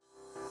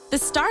The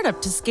Startup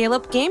to Scale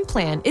Up game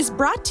plan is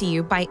brought to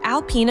you by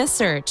Alpina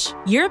Search,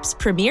 Europe's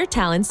premier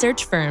talent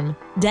search firm,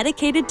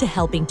 dedicated to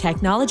helping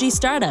technology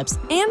startups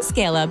and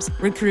scale-ups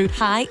recruit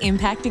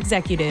high-impact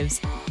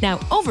executives. Now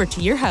over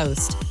to your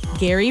host,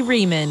 Gary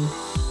Riemann.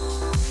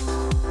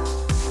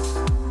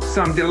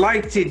 So I'm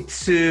delighted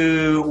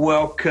to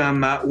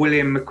welcome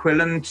William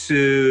McQuillan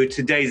to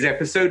today's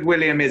episode.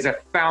 William is a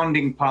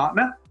founding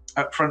partner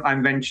at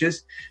Frontline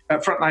Ventures.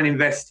 Frontline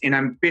invest in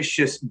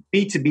ambitious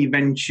B2B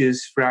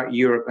ventures throughout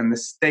Europe and the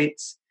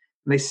States.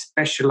 They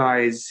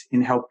specialize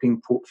in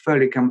helping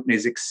portfolio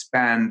companies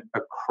expand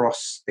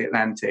across the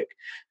Atlantic.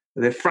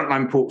 The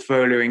Frontline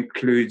portfolio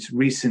includes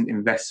recent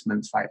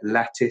investments like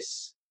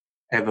Lattice,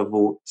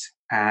 Evervault,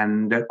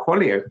 and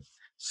Qualio.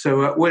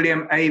 So,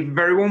 William, a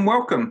very warm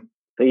welcome.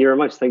 Thank you very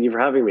much. Thank you for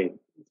having me.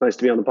 It's nice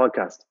to be on the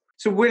podcast.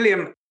 So,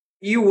 William,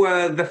 you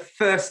were the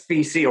first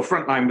VC, or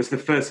Frontline was the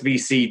first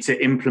VC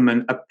to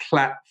implement a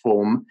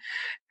platform.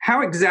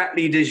 How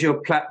exactly does your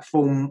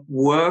platform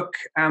work?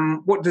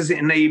 What does it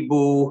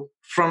enable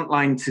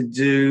Frontline to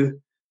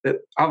do that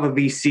other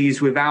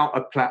VCs without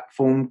a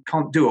platform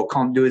can't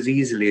do as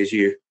easily as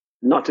you?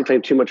 Not to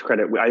claim too much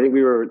credit, I think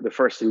we were the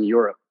first in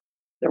Europe.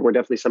 There were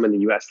definitely some in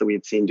the US that we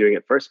had seen doing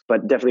it first,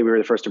 but definitely we were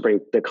the first to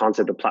bring the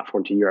concept of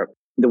platform to Europe.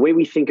 The way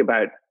we think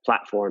about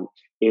platform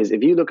is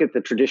if you look at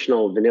the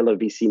traditional vanilla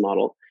VC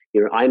model,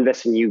 I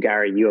invest in you,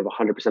 Gary, you have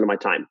 100% of my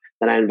time.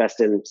 Then I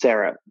invest in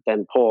Sarah,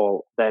 then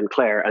Paul, then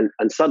Claire.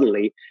 And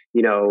suddenly,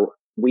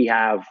 we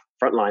have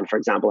Frontline, for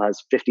example,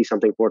 has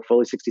 60-something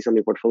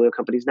portfolio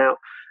companies now.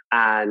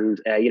 And,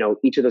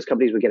 each of those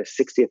companies would get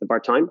a 60th of our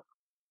time.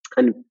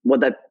 And what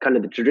that kind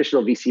of the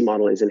traditional VC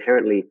model is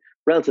inherently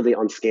relatively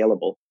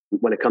unscalable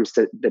when it comes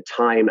to the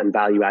time and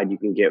value add you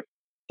can give.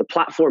 The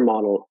platform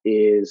model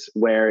is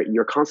where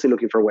you're constantly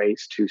looking for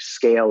ways to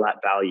scale that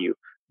value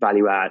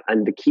add.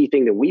 And the key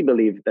thing that we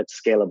believe that's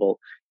scalable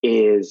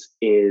is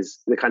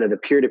the kind of the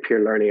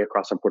peer-to-peer learning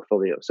across our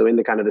portfolio. So in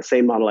the kind of the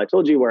same model I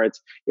told you, where it's,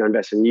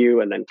 invest in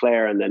you and then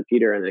Claire and then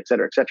Peter and et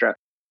cetera,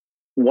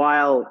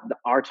 while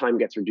our time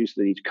gets reduced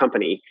with each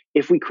company,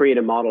 if we create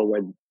a model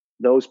where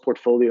those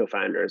portfolio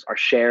founders are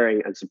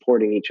sharing and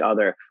supporting each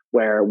other,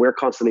 where we're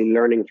constantly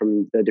learning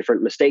from the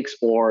different mistakes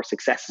or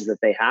successes that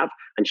they have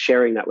and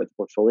sharing that with the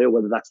portfolio,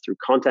 whether that's through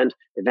content,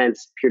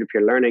 events,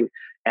 peer-to-peer learning,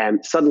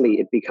 suddenly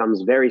it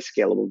becomes very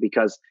scalable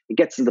because it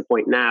gets to the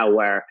point now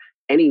where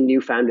any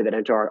new founder that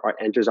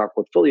enters our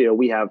portfolio,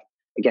 we have,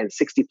 again,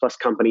 60 plus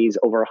companies,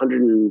 over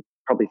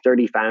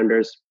 130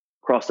 founders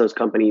across those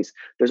companies.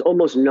 There's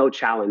almost no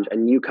challenge a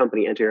new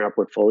company entering our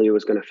portfolio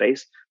is going to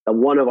face that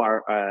one of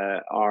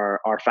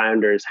our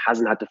founders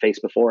hasn't had to face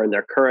before in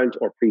their current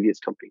or previous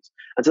companies.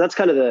 And so that's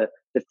kind of the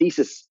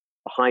thesis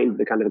behind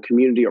the kind of the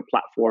community or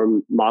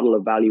platform model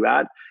of value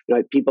add.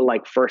 People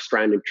like First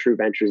Round and True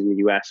Ventures in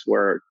the US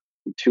were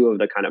two of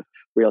the kind of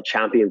real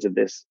champions of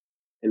this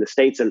in the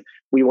States. And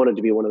we wanted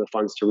to be one of the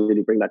funds to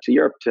really bring that to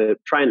Europe to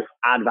try and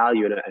add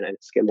value in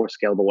a more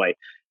scalable way.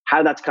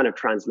 How that's kind of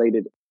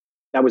translated,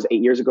 that was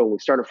 8 years ago when we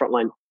started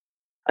Frontline.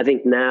 I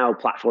think now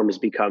platform has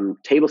become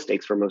table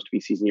stakes for most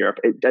VCs in Europe,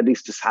 at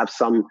least to have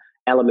some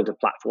element of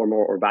platform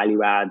or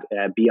value add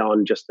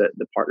beyond just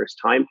the partner's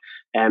time.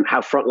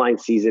 How Frontline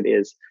sees it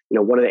is,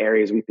 one of the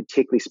areas we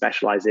particularly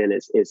specialize in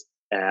is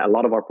a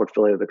lot of our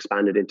portfolio have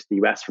expanded into the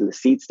US from the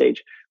seed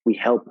stage. We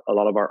help a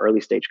lot of our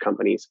early stage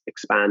companies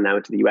expand now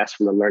into the US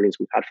from the learnings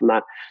we've had from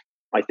that.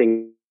 I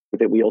think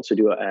that we also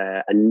do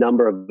a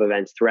number of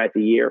events throughout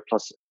the year,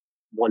 plus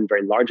one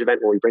very large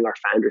event where we bring our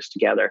founders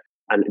together,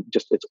 and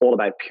it's all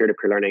about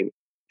peer-to-peer learning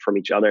from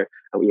each other.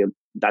 And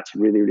that's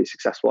really, really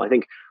successful. I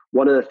think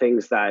one of the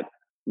things that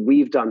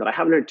we've done that I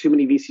haven't heard too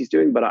many VCs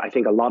doing, but I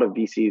think a lot of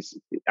VCs,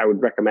 I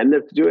would recommend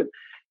them to do it,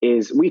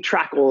 is we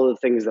track all of the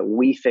things that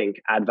we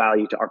think add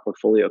value to our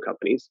portfolio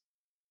companies.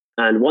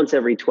 And once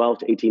every 12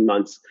 to 18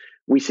 months,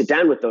 we sit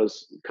down with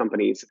those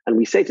companies and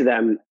we say to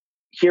them,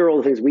 here are all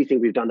the things we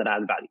think we've done that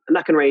add value. And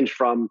that can range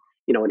from,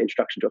 an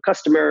introduction to a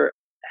customer,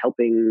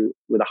 helping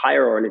with a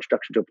hire, or an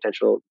introduction to a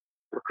potential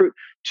recruit,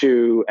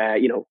 to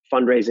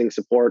fundraising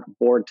support,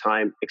 board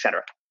time,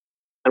 etc.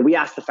 And we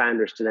ask the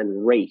founders to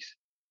then rate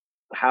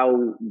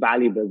how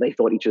valuable they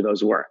thought each of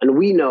those were. And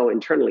we know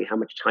internally how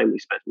much time we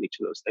spent on each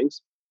of those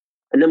things.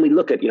 And then we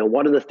look at,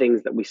 what are the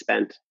things that we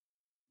spent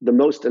the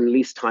most and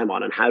least time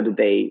on, and how did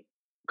they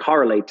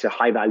correlate to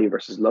high value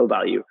versus low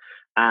value?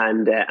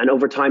 And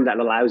over time, that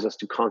allows us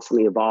to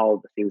constantly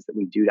evolve the things that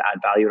we do to add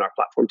value in our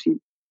platform team.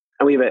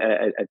 And we have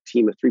a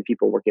team of 3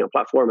 people working on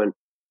platform,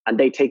 and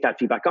they take that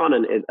feedback on,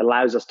 and it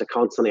allows us to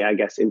constantly,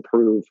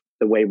 improve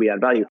the way we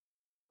add value.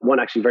 One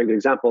actually very good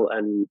example,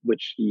 and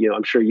which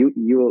I'm sure you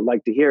will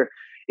like to hear,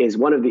 is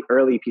one of the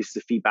early pieces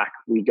of feedback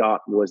we got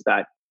was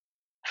that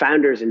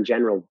founders in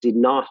general did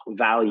not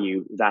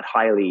value that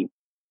highly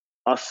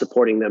us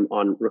supporting them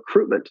on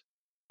recruitment.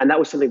 And that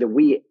was something that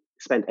we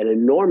spent an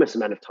enormous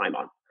amount of time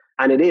on.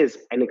 And it is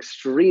an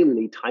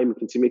extremely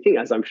time-consuming thing,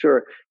 as I'm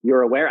sure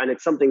you're aware. And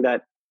it's something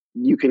that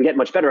you can get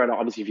much better at,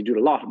 obviously, if you do it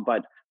a lot.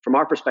 But from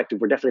our perspective,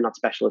 we're definitely not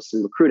specialists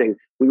in recruiting.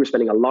 We were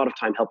spending a lot of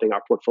time helping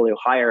our portfolio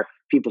hire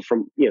people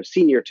from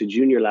senior to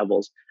junior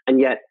levels. And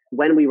yet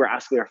when we were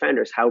asking our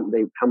founders how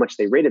much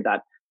they rated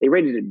that, they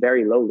rated it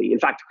very lowly. In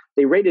fact,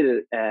 they rated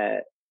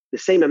it the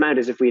same amount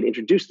as if we had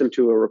introduced them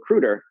to a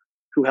recruiter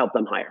who helped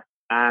them hire.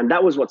 And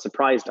that was what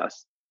surprised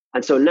us.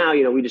 And so now,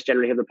 we just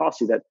generally have the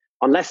policy that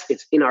unless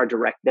it's in our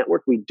direct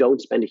network, we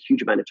don't spend a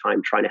huge amount of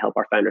time trying to help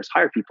our founders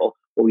hire people.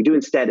 What we do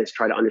instead is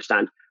try to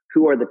understand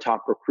who are the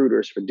top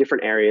recruiters for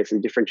different areas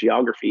and different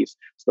geographies,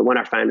 so that when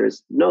our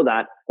founders know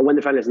that, or when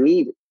the founders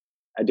need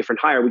a different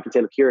hire, we can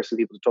say, look, here are some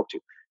people to talk to.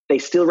 They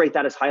still rate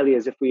that as highly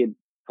as if we had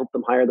helped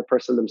them hire the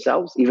person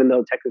themselves, even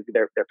though technically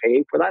they're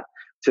paying for that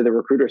to the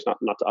recruiters, not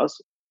to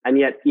us. And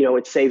yet,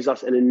 it saves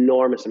us an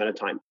enormous amount of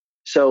time.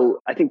 So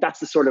I think that's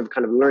the sort of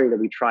kind of learning that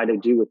we try to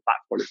do with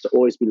platforms, to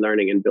always be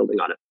learning and building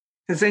on it.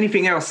 Has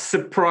anything else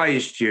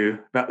surprised you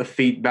about the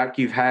feedback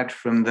you've had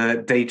from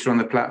the data on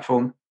the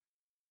platform?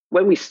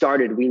 When we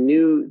started, we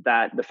knew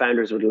that the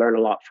founders would learn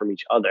a lot from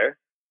each other.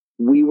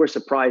 We were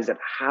surprised at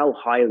how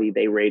highly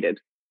they rated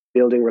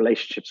building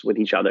relationships with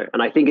each other.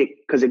 And I think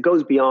because it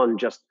goes beyond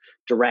just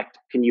direct,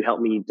 can you help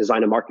me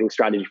design a marketing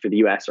strategy for the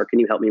US, or can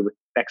you help me with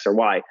X or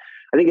Y?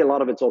 I think a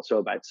lot of it's also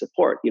about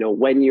support.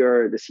 When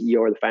you're the CEO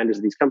or the founders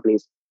of these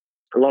companies,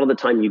 a lot of the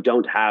time you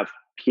don't have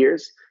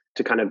peers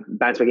to kind of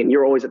bounce back in.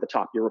 You're always at the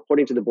top. You're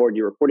reporting to the board.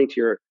 You're reporting to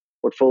your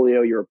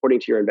portfolio. You're reporting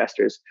to your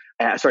investors.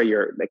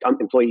 Your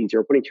employees.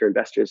 You're reporting to your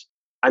investors.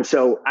 And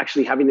so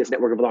actually having this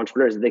network of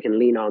entrepreneurs that they can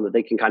lean on, that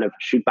they can kind of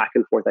shoot back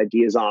and forth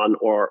ideas on,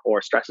 or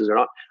stresses or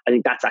not, I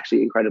think that's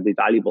actually incredibly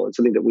valuable, and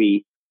something that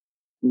we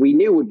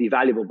knew would be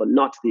valuable, but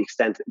not to the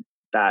extent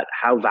that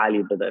how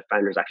valuable the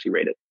founders actually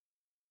rated.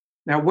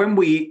 Now, when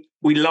we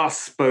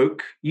last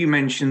spoke, you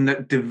mentioned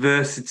that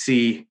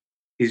diversity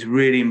is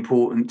really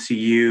important to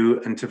you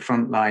and to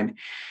Frontline.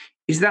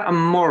 Is that a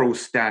moral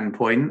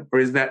standpoint, or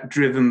is that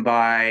driven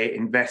by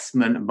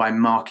investment and by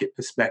market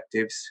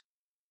perspectives?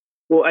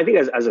 Well, I think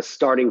as a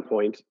starting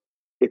point,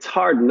 it's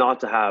hard not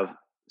to have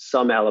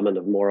some element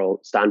of moral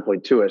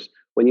standpoint to it.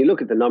 When you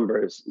look at the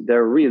numbers,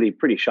 they're really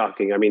pretty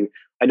shocking. I mean,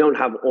 I don't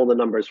have all the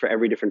numbers for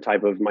every different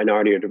type of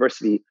minority or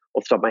diversity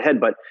off the top of my head,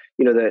 but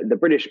the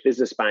British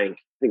Business Bank,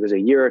 I think it was a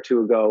year or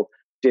two ago,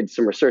 did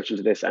some research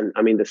into this. And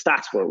I mean, the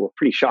stats were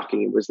pretty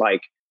shocking. It was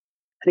like,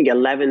 I think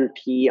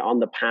 11p on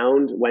the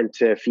pound went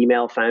to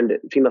female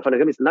founded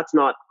companies. And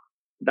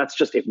that's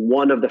just if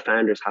one of the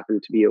founders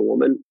happened to be a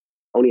woman.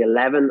 Only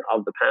 11p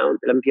of the pound.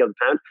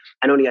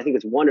 And only, I think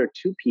it's 1 or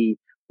 2p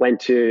went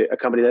to a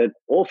company that had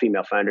all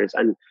female founders.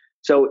 And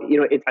so,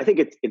 I think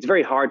it's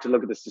very hard to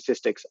look at the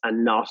statistics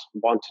and not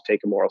want to take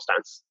a moral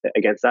stance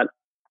against that.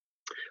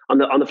 On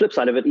the flip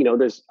side of it,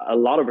 there's a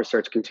lot of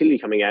research continually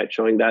coming out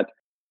showing that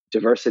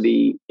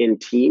diversity in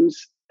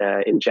teams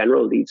in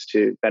general leads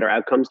to better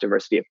outcomes.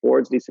 Diversity at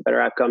boards leads to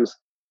better outcomes.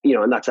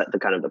 And that's at the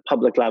kind of the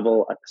public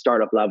level, at the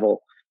startup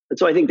level. And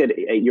so I think that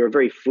you're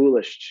very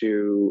foolish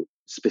to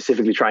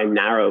specifically try and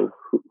narrow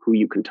who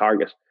you can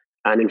target.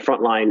 And in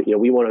Frontline,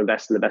 we want to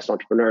invest in the best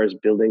entrepreneurs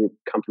building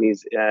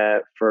companies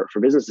for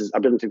businesses,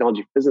 building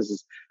technology for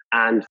businesses.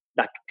 And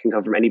that can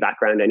come from any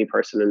background, any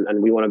person.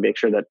 And we want to make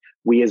sure that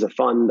we as a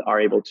fund are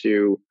able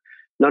to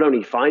not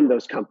only find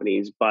those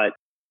companies, but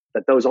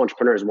that those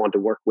entrepreneurs want to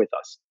work with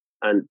us.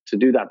 And to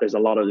do that, there's a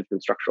lot of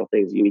different structural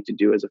things you need to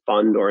do as a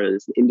fund or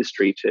as an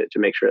industry to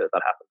make sure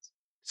that happens.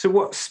 So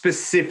what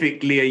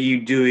specifically are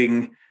you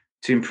doing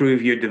to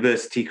improve your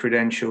diversity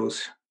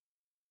credentials?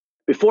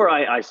 Before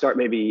I start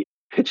maybe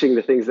pitching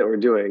the things that we're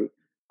doing,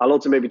 I'll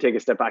also maybe take a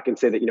step back and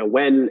say that,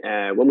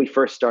 when we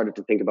first started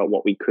to think about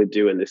what we could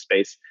do in this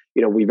space,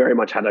 we very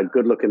much had a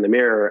good look in the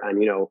mirror. And,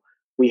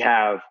 we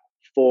have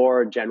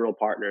 4 general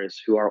partners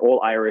who are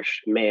all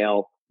Irish,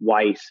 male,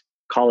 white,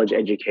 college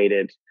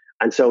educated.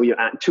 And so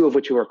 2 of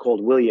which who are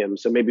called William.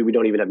 So maybe we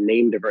don't even have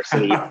name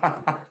diversity.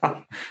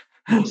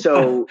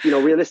 So,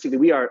 realistically,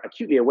 we are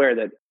acutely aware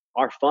that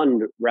our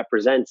fund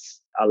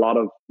represents a lot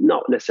of,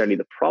 not necessarily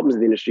the problems of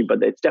the industry,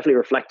 but it's definitely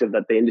reflective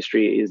that the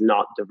industry is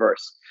not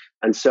diverse.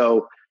 And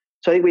so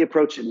I think we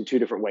approach it in 2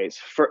 different ways.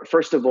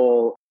 First of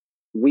all,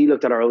 we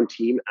looked at our own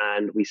team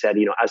and we said,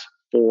 as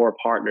 4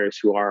 partners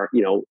who are,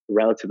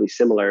 relatively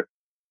similar,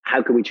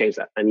 how can we change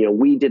that? And,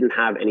 we didn't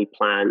have any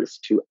plans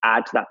to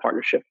add to that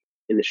partnership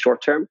in the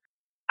short term.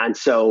 And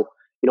so,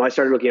 I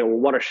started looking at,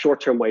 what are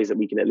short-term ways that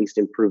we can at least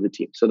improve the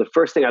team? So the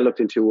first thing I looked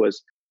into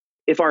was,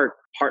 if our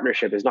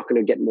partnership is not going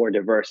to get more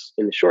diverse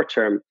in the short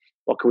term,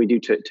 what can we do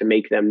to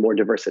make them more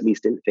diverse, at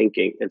least in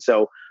thinking? And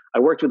so I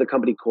worked with a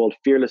company called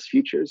Fearless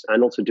Futures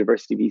and also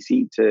Diversity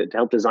VC to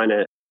help design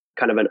a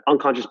kind of an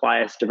unconscious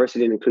bias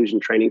diversity and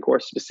inclusion training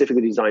course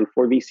specifically designed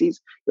for VCs.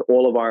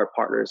 All of our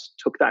partners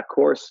took that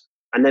course.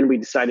 And then we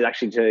decided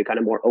actually to kind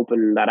of more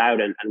open that out.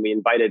 And we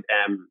invited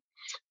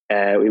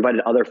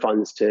other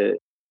funds to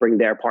bring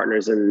their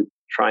partners and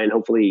try and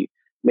hopefully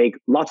make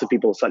lots of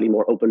people slightly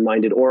more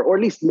open-minded or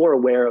at least more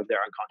aware of their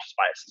unconscious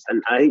biases.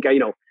 And I think,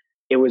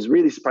 it was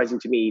really surprising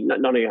to me,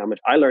 not only how much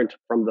I learned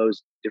from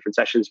those different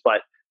sessions,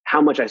 but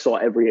how much I saw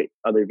every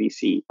other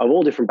VC of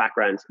all different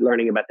backgrounds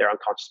learning about their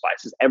unconscious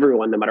biases.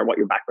 Everyone, no matter what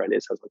your background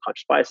is, has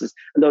unconscious biases,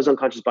 and those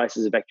unconscious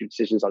biases affect your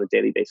decisions on a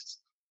daily basis.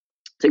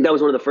 I think that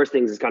was one of the first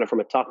things, is kind of from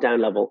a top-down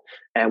level,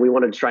 and we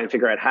wanted to try and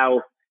figure out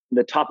how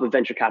the top of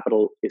venture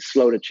capital is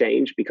slow to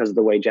change because of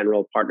the way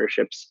general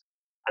partnerships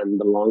and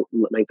the long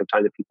length of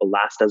time that people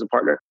last as a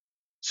partner.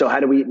 So how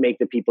do we make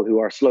the people who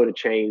are slow to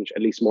change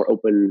at least more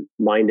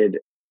open-minded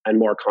and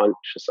more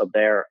conscious of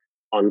their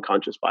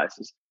unconscious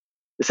biases?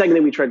 The second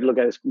thing we tried to look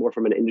at is more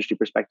from an industry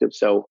perspective.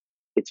 So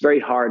it's very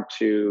hard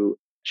to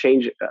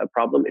change a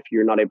problem if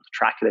you're not able to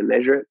track it and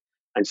measure it.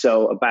 And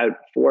so about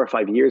 4 or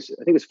 5 years,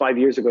 I think it was 5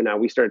 years ago now,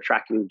 we started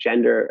tracking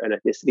gender and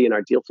ethnicity in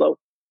our deal flow.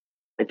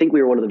 I think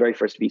we were one of the very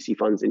first VC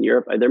funds in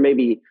Europe. There may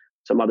be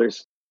some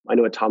others. I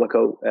know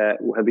Atomico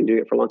who have been doing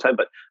it for a long time,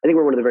 but I think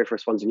we're one of the very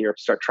first funds in Europe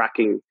to start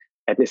tracking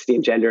ethnicity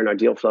and gender in our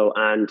deal flow.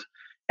 And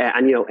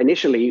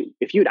initially,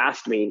 if you'd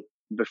asked me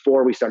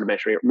before we started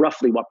measuring it,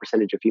 roughly what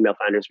percentage of female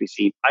founders we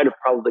see, I'd have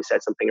probably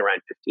said something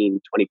around 15,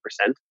 20%.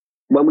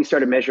 When we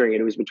started measuring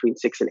it, it was between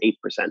 6 and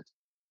 8%.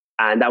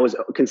 And that was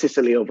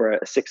consistently over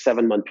a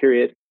 6-7 month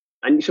period.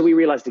 And so we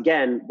realized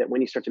again that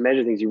when you start to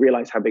measure things, you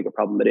realize how big a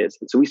problem it is.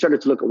 And so we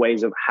started to look at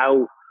ways of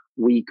how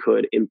we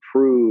could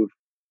improve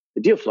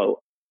the deal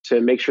flow to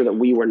make sure that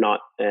we were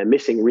not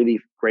missing really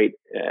great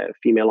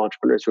female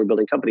entrepreneurs who are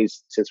building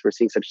companies, since we're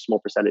seeing such a small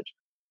percentage.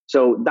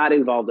 So that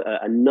involved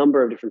a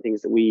number of different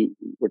things that we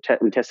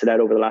tested out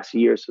over the last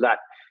few years. So that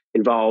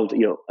involved,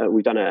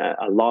 we've done a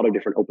lot of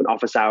different open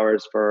office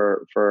hours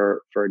for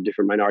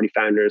different minority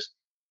founders.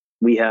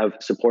 We have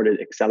supported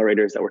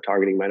accelerators that were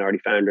targeting minority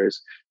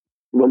founders.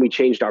 When we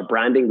changed our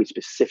branding, we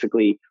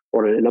specifically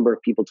ordered a number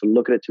of people to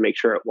look at it to make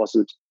sure it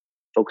wasn't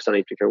focused on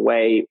any particular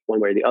way, one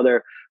way or the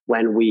other.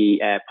 When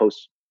we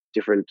post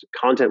different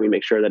content, we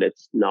make sure that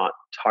it's not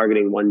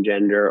targeting one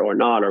gender or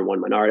not, or one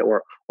minority,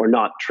 or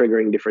not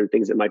triggering different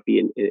things that might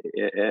be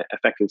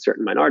affecting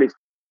certain minorities.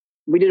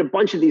 We did a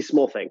bunch of these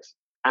small things.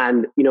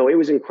 And, it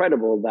was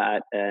incredible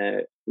that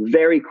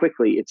very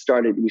quickly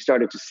we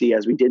started to see,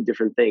 as we did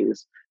different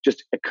things,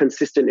 just a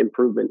consistent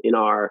improvement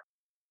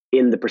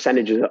in the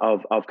percentages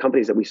of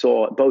companies that we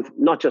saw, both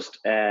not just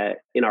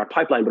in our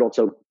pipeline, but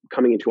also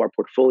coming into our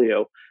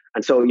portfolio.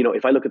 And so,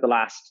 if I look at the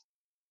last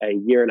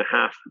year and a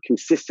half,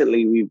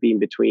 consistently we've been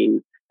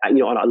between,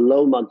 on a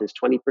low month is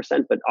 20%,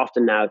 but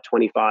often now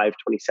 25,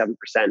 27%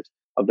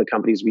 of the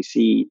companies we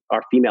see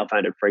are female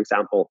founded, for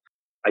example.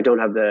 I don't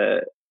have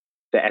the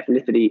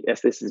ethnicity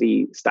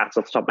stats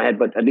off the top of my head,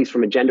 but at least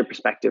from a gender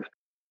perspective,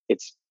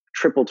 it's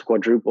tripled to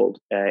quadrupled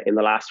in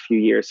the last few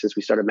years since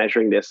we started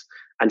measuring this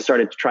and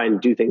started to try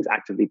and do things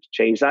actively to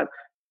change that.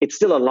 It's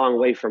still a long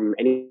way from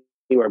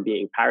anywhere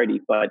being parity,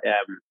 but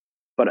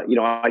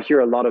I hear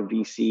a lot of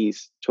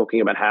VCs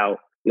talking about how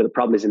the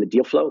problem is in the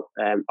deal flow,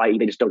 i.e.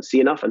 they just don't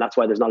see enough, and that's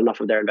why there's not enough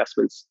of their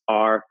investments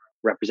are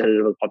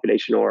representative of the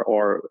population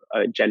or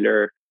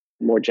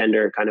more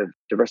gender kind of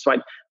diversified.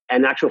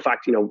 And in actual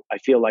fact, I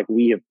feel like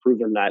we have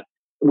proven that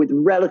with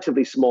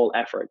relatively small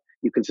effort,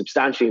 you can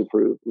substantially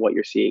improve what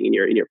you're seeing in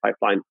your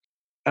pipeline.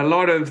 A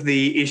lot of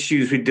the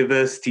issues with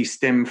diversity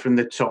stem from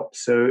the top.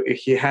 So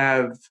if you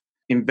have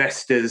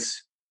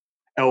investors,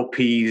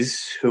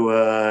 LPs who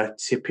are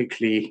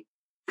typically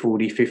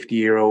 40,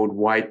 50-year-old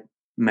white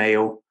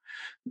male,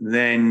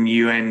 then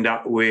you end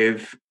up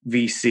with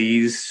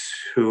VCs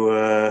who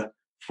are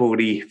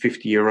 40,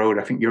 50-year-old.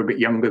 I think you're a bit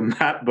younger than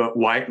that, but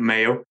white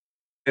male.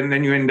 And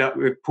then you end up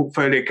with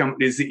portfolio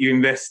companies that you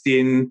invest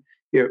in,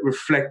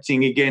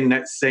 reflecting again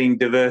that same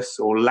diverse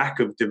or lack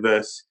of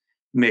diverse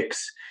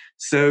mix.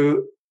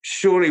 So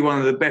surely one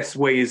of the best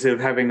ways of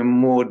having a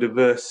more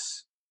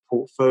diverse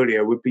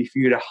portfolio would be for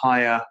you to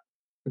hire,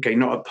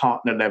 not a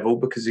partner level,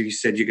 because as you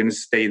said, you're going to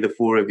stay the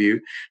four of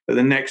you, but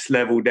the next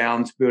level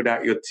down to build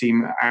out your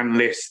team,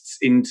 analysts,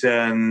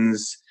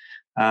 interns,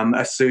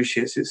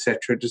 associates,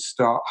 etc., to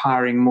start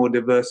hiring more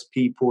diverse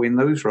people in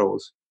those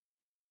roles.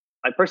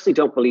 I personally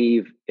don't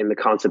believe in the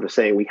concept of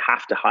saying we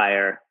have to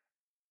hire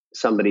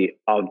somebody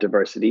of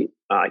diversity.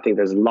 I think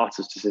there's lots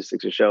of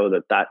statistics to show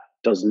that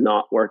does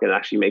not work, and it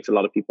actually makes a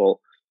lot of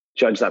people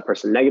judge that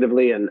person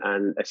negatively, and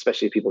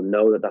especially if people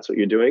know that that's what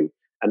you're doing,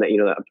 and that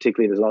that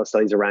particularly there's a lot of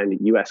studies around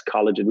US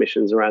college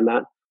admissions around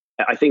that.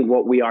 I think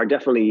what we are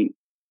definitely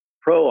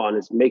pro on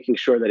is making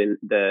sure that in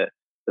the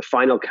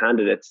final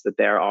candidates that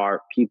there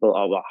are people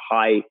of a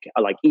high,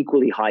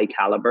 equally high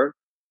caliber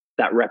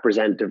that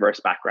represent diverse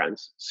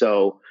backgrounds.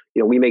 So,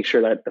 we make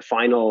sure that the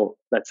final,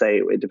 let's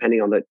say,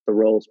 depending on the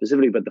role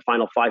specifically, but the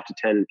final 5 to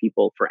 10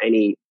 people for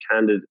any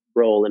candidate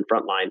role in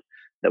frontline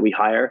that we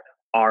hire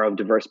are of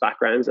diverse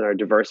backgrounds and are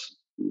diverse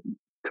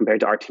compared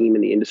to our team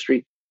in the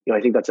industry.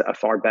 I think that's a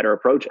far better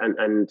approach.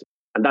 And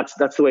that's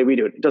the way we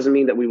do it. It doesn't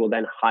mean that we will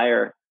then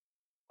hire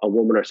a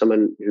woman or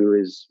someone who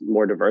is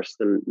more diverse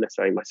than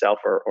necessarily myself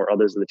or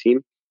others in the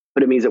team,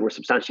 but it means that we're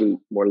substantially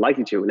more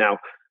likely to. Now,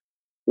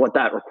 what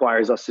that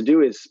requires us to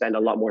do is spend a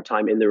lot more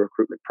time in the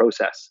recruitment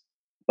process.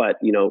 But,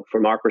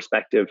 from our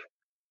perspective,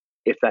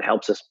 if that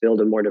helps us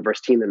build a more diverse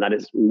team, then that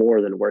is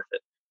more than worth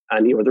it.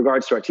 And, with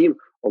regards to our team,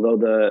 although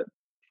the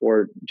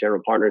 4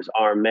 general partners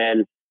are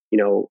men.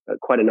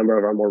 Quite a number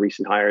of our more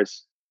recent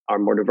hires are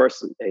more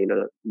diverse.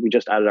 We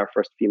just added our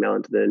first female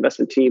into the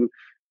investment team.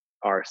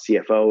 Our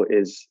CFO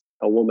is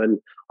a woman.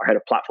 Our head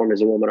of platform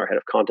is a woman. Our head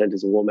of content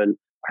is a woman.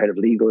 Our head of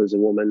legal is a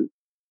woman.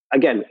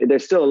 Again,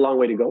 there's still a long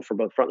way to go for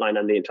both Frontline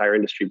and the entire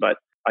industry, but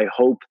I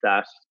hope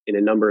that in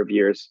a number of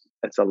years,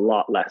 it's a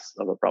lot less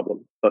of a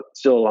problem, but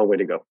still a long way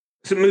to go.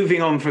 So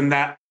moving on from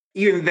that,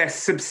 you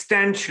invest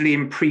substantially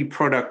in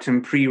pre-product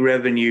and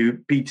pre-revenue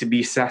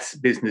B2B SaaS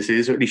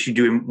businesses, or at least you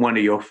do in one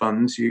of your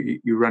funds.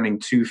 You're running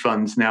 2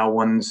 funds now,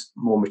 one's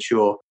more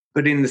mature,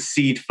 but in the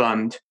seed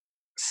fund.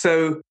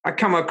 So I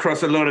come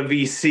across a lot of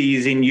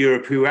VCs in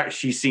Europe who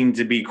actually seem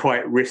to be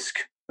quite risk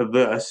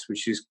averse,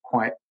 which is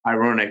quite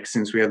ironic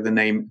since we have the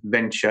name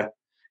venture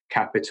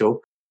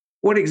capital.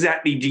 What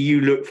exactly do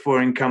you look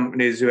for in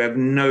companies who have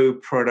no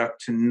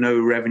product and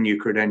no revenue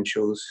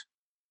credentials?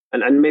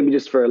 And maybe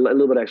just for a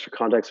little bit extra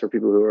context for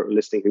people who are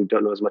listening who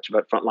don't know as much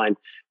about Frontline,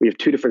 we have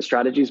 2 different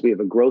strategies. We have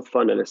a growth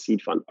fund and a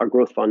seed fund. Our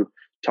growth fund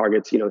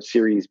targets,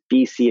 Series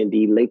B, C, and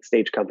D late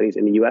stage companies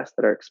in the US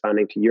that are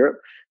expanding to Europe.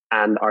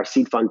 And our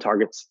seed fund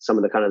targets some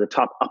of the kind of the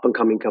top up and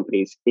coming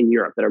companies in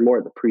Europe that are more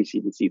at the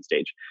pre-seed and seed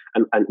stage.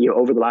 And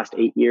over the last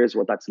 8 years,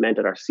 what that's meant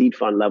at our seed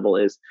fund level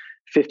is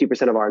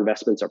 50% of our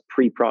investments are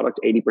pre-product,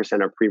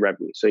 80% are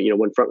pre-revenue. So,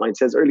 when Frontline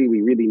says early,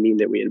 we really mean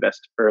that we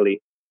invest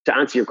early. To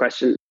answer your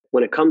question,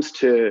 when it comes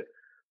to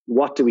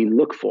what do we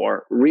look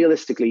for,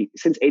 realistically,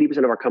 since 80%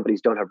 of our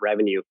companies don't have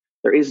revenue,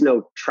 there is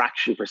no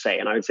traction per se.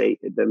 And I would say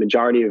the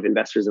majority of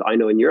investors that I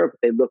know in Europe,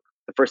 the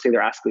first thing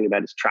they're asking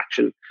about is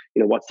traction.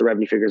 What's the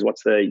revenue figures?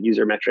 What's the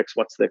user metrics?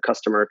 What's the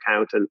customer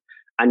count? And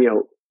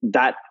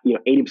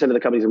 80% of the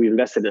companies that we've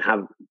invested in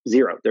have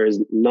zero. There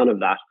is none of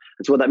that.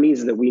 And so what that means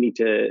is that we need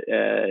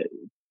to,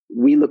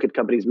 we look at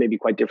companies maybe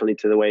quite differently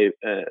to the way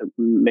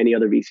many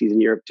other VCs in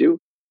Europe do.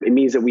 It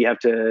means that we have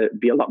to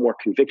be a lot more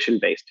conviction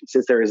based.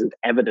 Since there isn't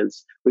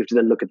evidence, we have to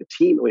then look at the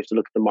team, we have to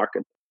look at the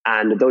market.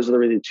 And those are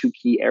really the 2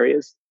 key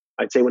areas.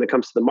 I'd say when it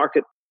comes to the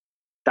market,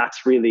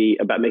 that's really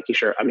about making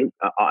sure,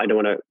 I don't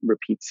want to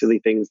repeat silly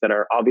things that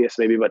are obvious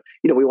maybe, but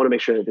we want to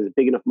make sure that there's a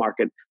big enough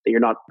market that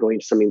you're not going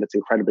to something that's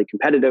incredibly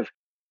competitive,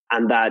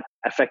 and that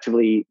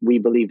effectively we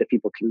believe that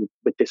people can,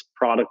 with this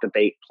product that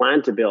they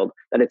plan to build,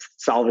 that it's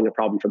solving a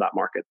problem for that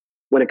market.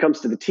 When it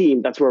comes to the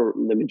team, that's where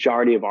the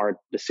majority of our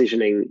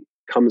decisioning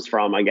comes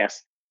from, I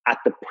guess, at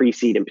the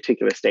pre-seed in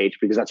particular stage,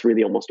 because that's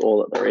really almost all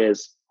that there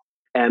is.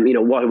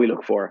 What do we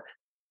look for?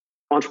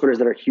 Entrepreneurs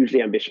that are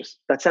hugely ambitious.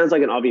 That sounds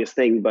like an obvious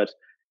thing, but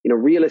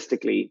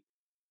realistically,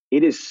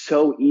 it is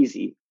so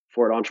easy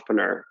for an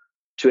entrepreneur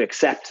to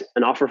accept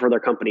an offer for their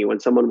company when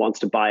someone wants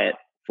to buy it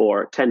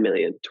for 10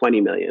 million,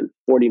 20 million,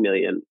 40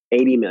 million,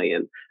 80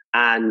 million.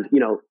 And,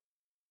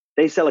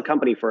 they sell a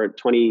company for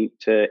 20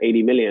 to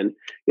 80 million.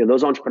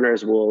 Those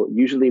entrepreneurs will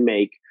usually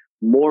make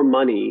more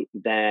money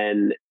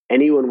than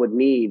anyone would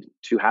need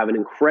to have an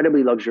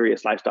incredibly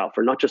luxurious lifestyle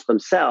for not just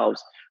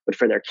themselves, but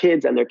for their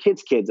kids and their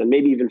kids' kids, and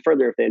maybe even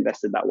further if they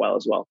invested that well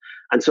as well.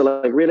 And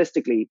so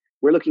realistically,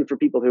 we're looking for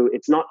people who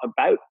it's not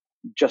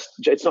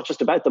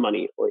just about the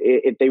money.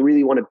 If they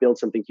really want to build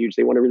something huge,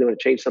 they really want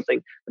to change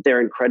something, but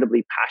they're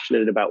incredibly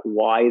passionate about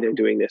why they're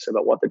doing this,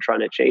 about what they're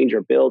trying to change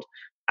or build.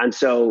 And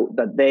so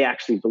that they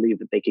actually believe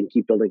that they can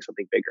keep building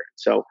something bigger.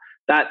 So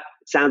that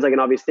sounds like an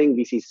obvious thing.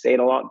 VCs say it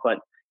a lot, but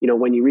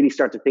when you really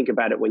start to think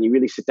about it, when you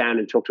really sit down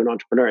and talk to an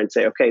entrepreneur and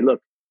say, okay,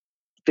 look,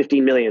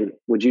 15 million,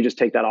 would you just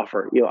take that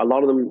offer? A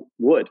lot of them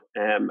would.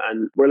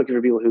 And we're looking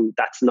for people who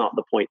that's not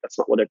the point. That's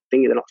not what they're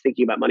thinking. They're not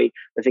thinking about money.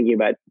 They're thinking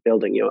about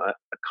building. A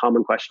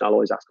common question I'll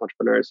always ask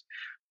entrepreneurs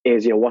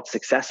is, what's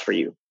success for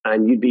you?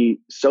 And you'd be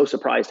so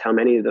surprised how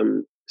many of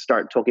them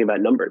start talking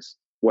about numbers,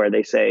 where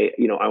they say,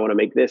 I want to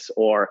make this,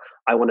 or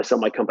I want to sell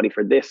my company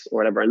for this or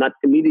whatever. And that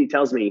immediately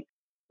tells me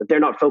that they're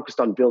not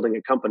focused on building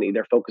a company.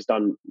 They're focused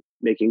on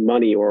making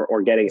money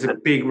or getting it. It's a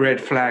big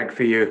red flag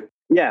for you.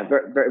 Yeah,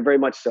 very, very, very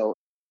much so.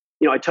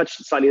 I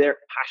touched slightly there.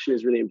 Passion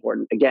is really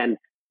important. Again,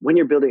 when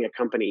you're building a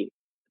company,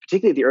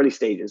 particularly at the early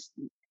stages,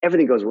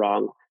 everything goes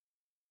wrong.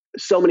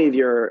 So many of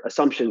your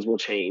assumptions will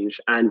change,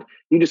 and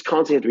you just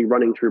constantly have to be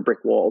running through brick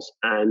walls,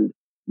 and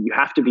you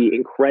have to be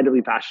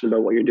incredibly passionate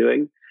about what you're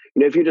doing.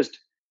 If you're just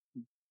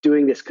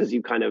doing this because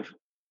you kind of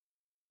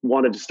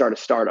wanted to start a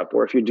startup,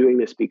 or if you're doing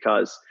this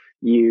because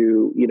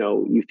you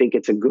think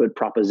it's a good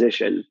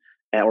proposition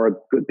or a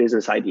good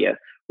business idea,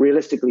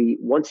 realistically,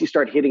 once you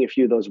start hitting a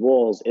few of those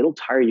walls, it'll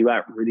tire you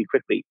out really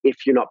quickly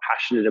if you're not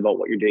passionate about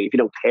what you're doing, if you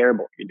don't care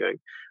about what you're doing.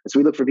 And so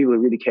we look for people who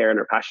really care and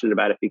are passionate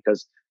about it,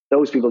 because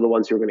those people are the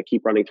ones who are going to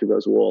keep running through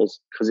those walls,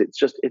 because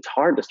it's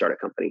hard to start a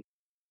company.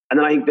 And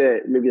then I think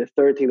maybe the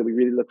third thing that we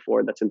really look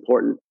for that's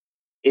important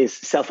is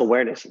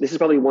self-awareness. This is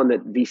probably one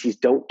that VCs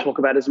don't talk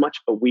about as much,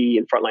 but we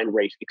in Frontline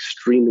rate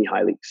extremely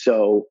highly.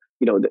 So,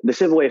 the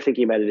simple way of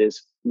thinking about it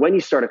is, when you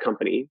start a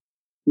company,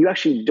 you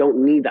actually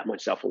don't need that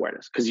much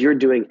self-awareness because you're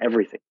doing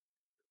everything.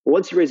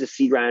 Once you raise a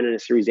seed round and a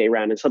Series A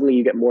round, and suddenly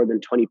you get more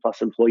than 20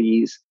 plus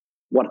employees,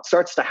 what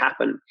starts to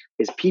happen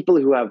is people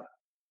who have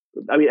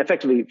I mean,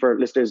 effectively for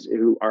listeners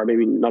who are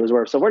maybe not as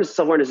aware of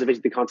self-awareness is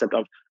basically the concept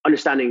of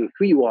understanding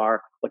who you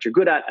are, what you're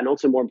good at, and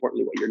also more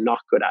importantly, what you're not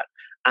good at.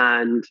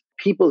 And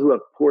people who have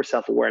poor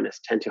self-awareness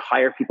tend to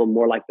hire people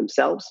more like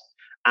themselves,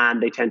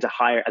 and they tend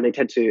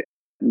to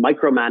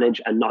micromanage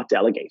and not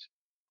delegate.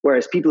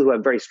 Whereas people who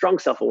have very strong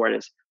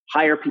self-awareness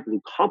hire people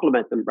who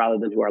complement them rather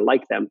than who are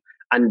like them.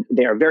 And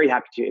they are very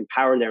happy to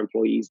empower their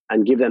employees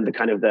and give them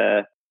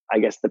the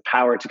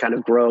power to kind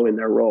of grow in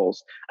their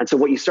roles. And so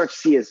what you start to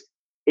see is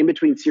in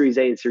between Series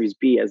A and Series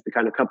B, as the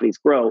kind of companies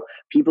grow,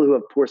 people who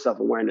have poor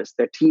self-awareness,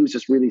 their teams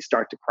just really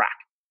start to crack.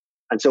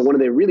 And so one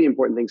of the really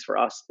important things for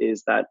us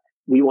is that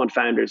we want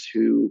founders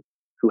who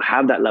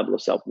have that level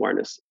of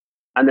self-awareness.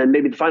 And then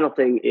maybe the final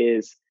thing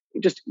is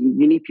just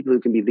you need people who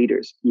can be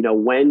leaders. You know,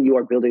 when you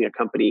are building a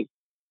company,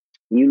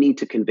 you need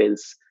to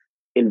convince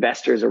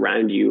investors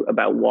around you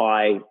about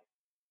why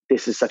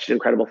this is such an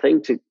incredible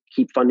thing to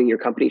keep funding your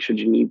company should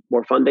you need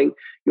more funding.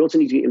 You also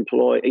need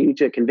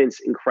to convince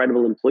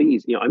incredible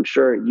employees. You know, I'm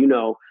sure you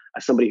know,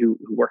 as somebody who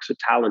works with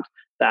talent,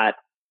 that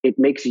it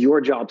makes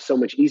your job so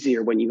much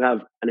easier when you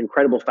have an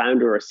incredible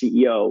founder or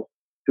CEO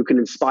who can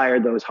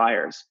inspire those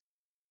hires.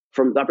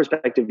 From that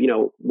perspective, you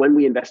know, when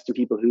we invest in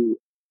people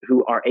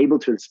who are able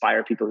to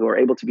inspire people, who are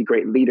able to be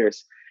great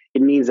leaders,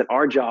 it means that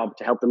our job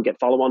to help them get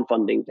follow-on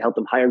funding, to help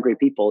them hire great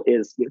people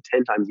is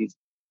 10 times easier.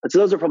 And so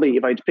those are probably,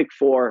 if I had to pick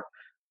four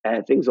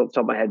things off the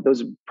top of my head,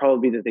 those are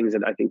probably the things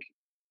that I think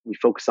we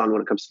focus on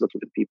when it comes to looking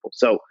for the people.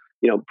 So,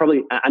 you know,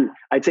 probably, and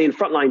I'd say in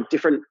Frontline,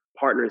 different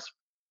partners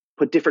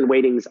put different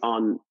weightings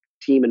on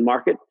team and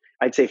market.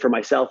 I'd say for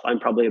myself, I'm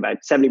probably about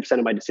 70%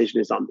 of my decision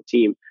is on the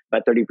team,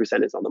 about 30%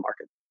 is on the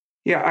market.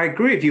 Yeah, I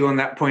agree with you on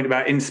that point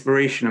about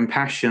inspiration and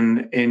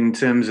passion in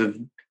terms of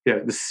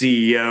the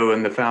CEO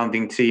and the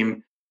founding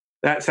team.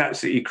 That's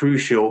absolutely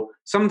crucial.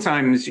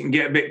 Sometimes you can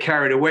get a bit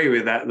carried away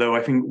with that, though.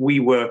 I think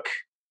WeWork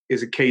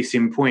is a case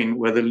in point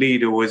where the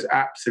leader was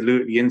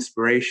absolutely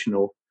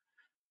inspirational,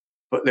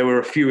 but there were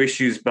a few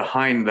issues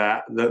behind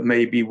that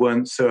maybe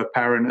weren't so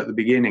apparent at the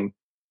beginning.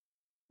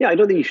 Yeah, I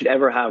don't think you should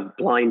ever have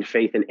blind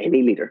faith in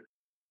any leader.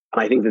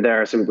 And I think that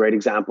there are some great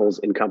examples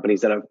in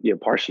companies that have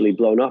partially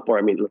blown up, or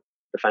I mean,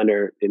 the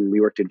founder in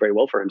WeWork did very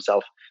well for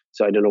himself.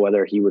 So I don't know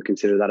whether he would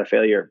consider that a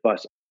failure,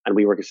 and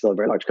WeWork is still a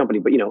very large company.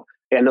 But,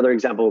 another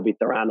example would be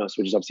Theranos,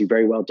 which is obviously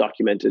very well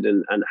documented,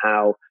 and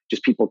how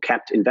just people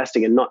kept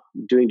investing and not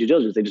doing due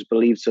diligence. They just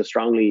believed so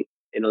strongly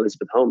in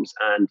Elizabeth Holmes.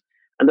 And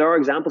there are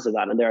examples of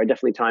that. And there are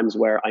definitely times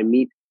where I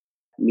meet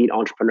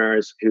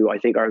entrepreneurs who I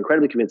think are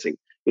incredibly convincing.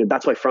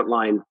 That's why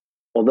Frontline,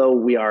 although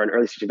we are an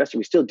early stage investor,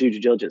 we still do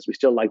due diligence. We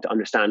still like to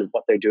understand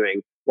what they're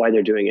doing, why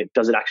they're doing it.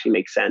 Does it actually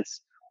make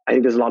sense? I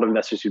think there's a lot of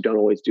investors who don't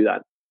always do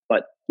that,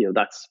 but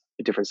that's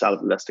a different style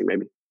of investing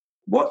maybe.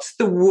 What's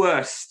the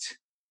worst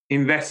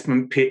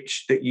investment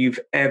pitch that you've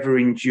ever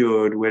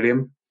endured,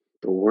 William?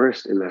 The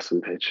worst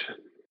investment pitch.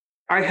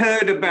 I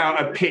heard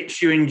about a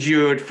pitch you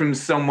endured from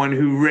someone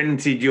who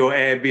rented your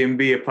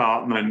Airbnb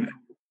apartment.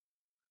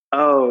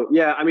 Oh,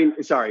 yeah. I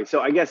mean, sorry.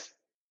 So I guess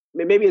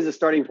maybe as a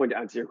starting point to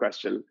answer your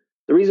question,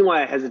 the reason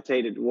why I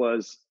hesitated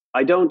was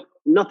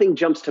nothing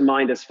jumps to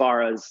mind as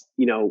far as,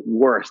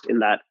 worst, in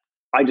that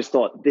I just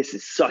thought, this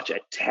is such a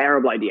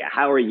terrible idea.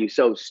 How are you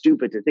so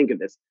stupid to think of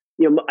this?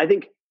 I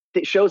think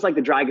shows like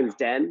The Dragon's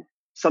Den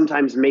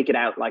sometimes make it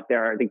out like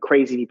there are the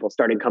crazy people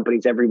starting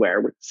companies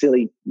everywhere with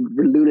silly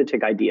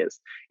lunatic ideas.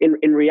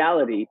 In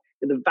reality,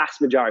 the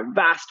vast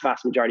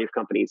majority of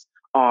companies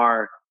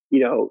are,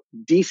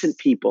 decent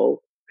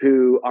people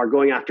who are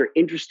going after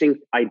interesting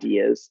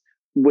ideas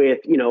with,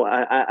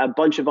 a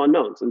bunch of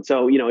unknowns. And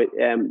so,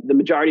 the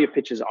majority of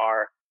pitches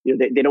are,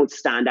 they don't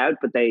stand out,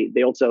 but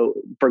they also,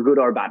 for good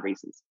or bad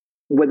reasons.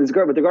 With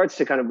regards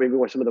to kind of maybe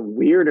what some of the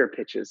weirder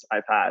pitches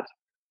I've had,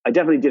 I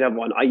definitely did have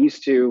one. I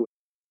used to,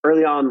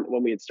 early on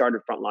when we had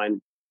started Frontline,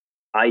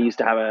 I used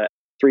to have a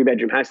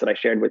 3-bedroom house that I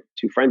shared with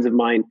 2 friends of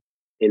mine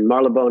in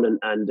Marylebone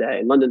and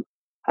in London.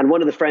 And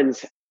one of the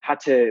friends had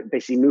to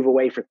basically move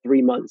away for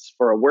 3 months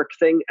for a work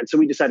thing. And so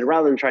we decided,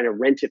 rather than trying to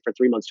rent it for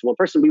 3 months to one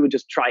person, we would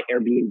just try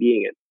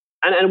Airbnb-ing it.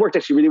 And it worked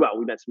actually really well.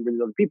 We met some really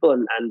lovely people,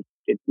 and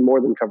it more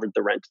than covered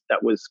the rent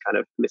that was kind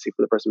of missing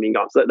for the person being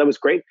gone. So that was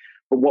great.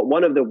 But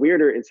one of the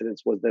weirder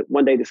incidents was that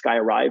one day this guy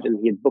arrived and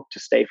he had booked to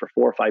stay for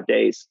 4 or 5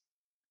 days.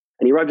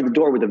 And he arrived at the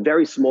door with a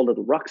very small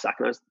little rucksack.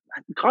 And I was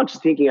conscious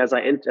thinking as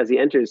he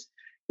enters,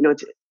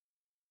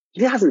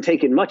 he hasn't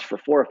taken much for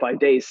 4 or 5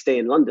 days stay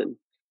in London.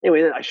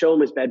 Anyway, then I show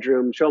him his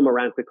bedroom, show him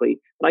around quickly.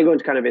 And I go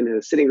into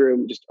the sitting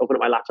room, just open up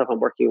my laptop,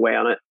 I'm working away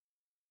on it.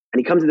 And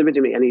he comes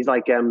into me and he's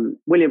like,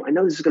 William, I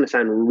know this is going to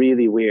sound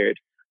really weird,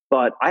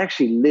 but I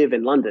actually live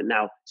in London.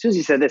 Now, as soon as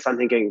he said this, I'm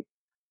thinking,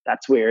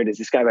 that's weird. Is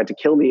this guy about to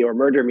kill me or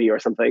murder me or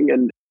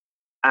something?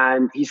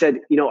 And he said,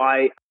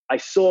 I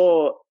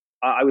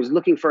was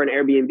looking for an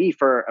Airbnb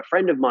for a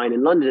friend of mine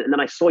in London. And then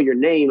I saw your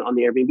name on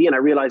the Airbnb and I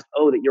realized,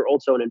 that you're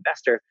also an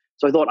investor.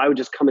 So I thought I would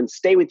just come and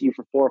stay with you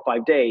for 4 or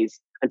 5 days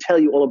and tell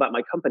you all about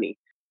my company,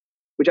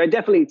 which I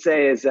definitely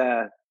say is,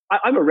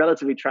 I'm a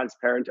relatively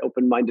transparent,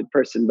 open-minded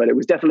person, but it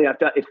was definitely,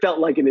 it felt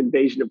like an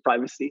invasion of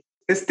privacy.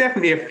 There's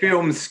definitely a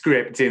film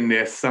script in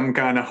this, some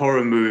kind of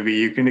horror movie.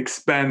 You can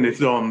expand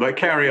this on, but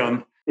carry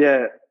on.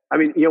 Yeah. I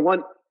mean,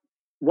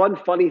 one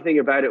funny thing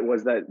about it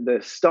was that the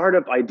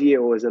startup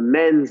idea was a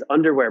men's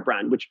underwear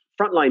brand, which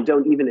Frontline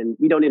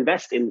we don't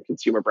invest in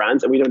consumer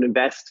brands, and we don't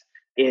invest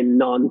in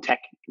non-tech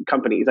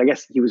companies. I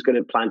guess he was going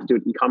to plan to do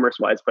it e-commerce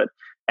wise, but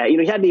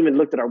he hadn't even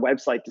looked at our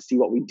website to see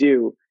what we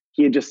do.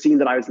 He had just seen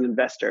that I was an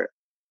investor.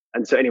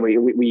 And so anyway,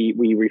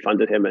 we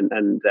refunded him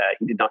and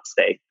he did not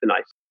stay the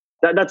night.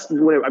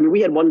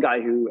 We had one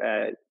guy who,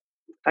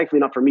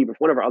 thankfully not for me, but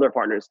for one of our other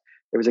partners,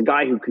 there was a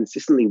guy who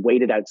consistently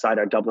waited outside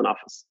our Dublin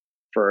office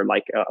for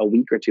like a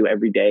week or two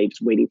every day,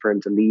 just waiting for him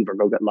to leave or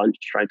go get lunch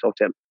to try and talk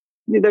to him.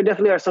 There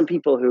definitely are some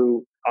people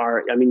who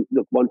are,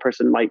 look, one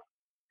person might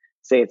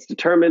say it's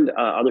determined.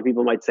 Other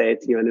people might say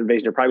it's an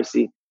invasion of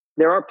privacy.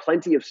 There are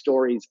plenty of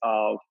stories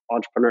of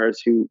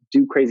entrepreneurs who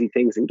do crazy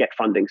things and get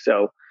funding.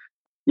 So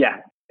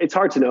yeah, it's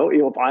hard to know.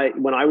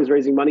 When I was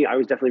raising money, I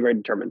was definitely very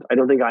determined. I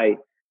don't think I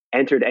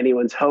entered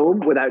anyone's home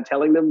without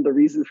telling them the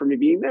reason for me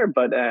being there.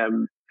 But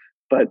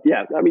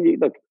yeah,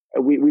 look,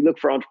 we look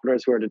for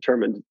entrepreneurs who are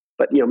determined,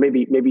 but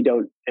maybe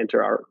don't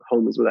enter our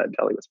homes without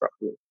telling us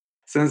properly.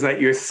 Sounds like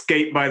you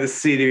escaped by the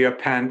seat of your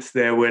pants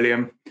there,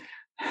 William.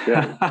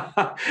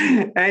 Yeah.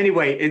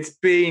 Anyway, it's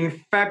been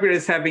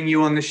fabulous having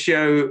you on the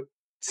show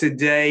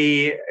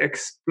today,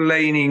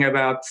 explaining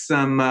about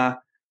some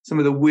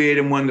of the weird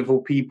and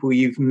wonderful people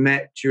you've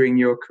met during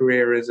your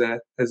career as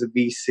a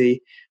VC.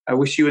 I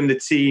wish you and the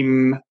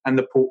team and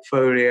the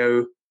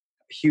portfolio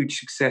huge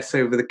success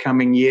over the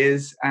coming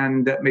years,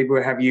 and maybe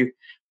we'll have you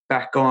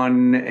back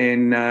on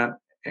in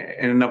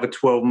another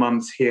 12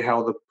 months, hear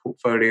how the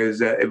portfolio's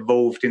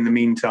evolved in the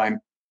meantime.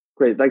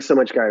 Great. Thanks so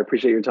much, Gary. I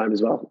appreciate your time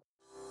as well.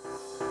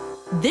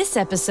 This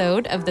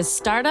episode of the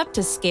Startup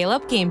to Scale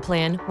Up Game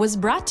Plan was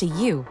brought to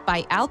you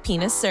by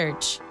Alpina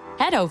Search.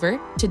 Head over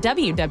to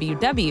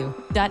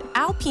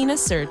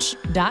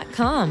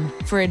www.alpinasearch.com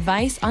for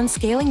advice on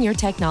scaling your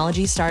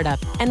technology startup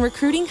and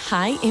recruiting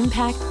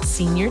high-impact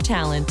senior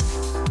talent.